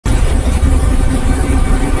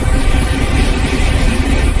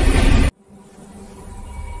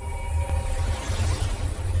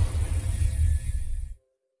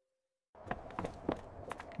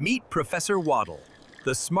Meet Professor Waddle,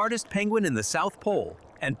 the smartest penguin in the South Pole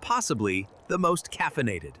and possibly the most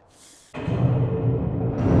caffeinated.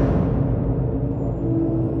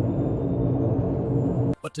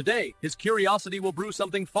 But today, his curiosity will brew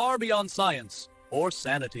something far beyond science or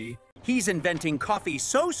sanity. He's inventing coffee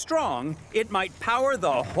so strong, it might power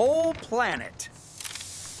the whole planet.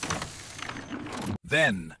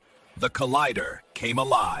 Then, the collider came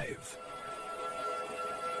alive.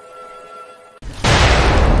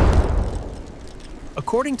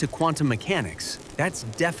 According to quantum mechanics, that's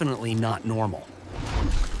definitely not normal.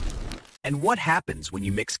 And what happens when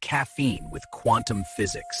you mix caffeine with quantum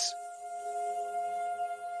physics?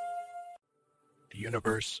 The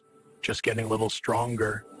universe just getting a little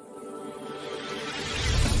stronger.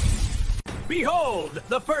 Behold,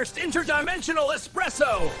 the first interdimensional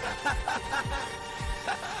espresso!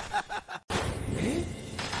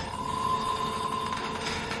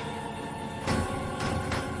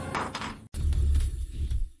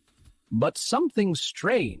 But something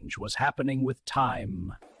strange was happening with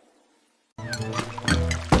time.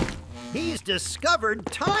 He's discovered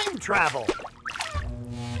time travel.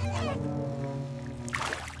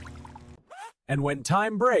 And when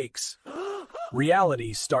time breaks,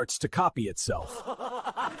 reality starts to copy itself.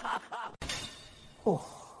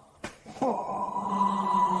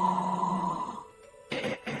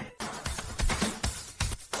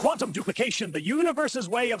 Quantum duplication, the universe's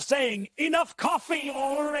way of saying, enough coffee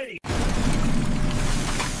already!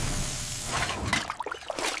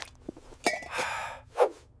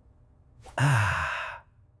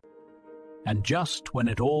 And just when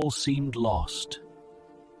it all seemed lost,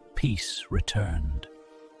 peace returned.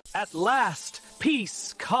 At last,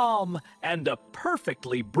 peace, calm, and a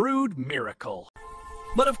perfectly brewed miracle.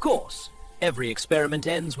 But of course, every experiment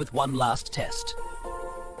ends with one last test.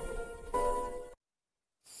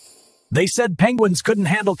 They said penguins couldn't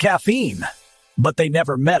handle caffeine, but they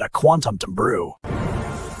never met a quantum brew.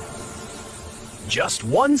 Just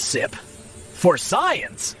one sip for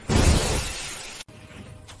science.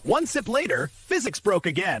 One sip later, physics broke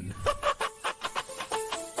again.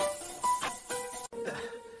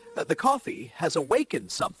 The coffee has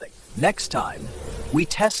awakened something. Next time, we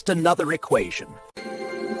test another equation.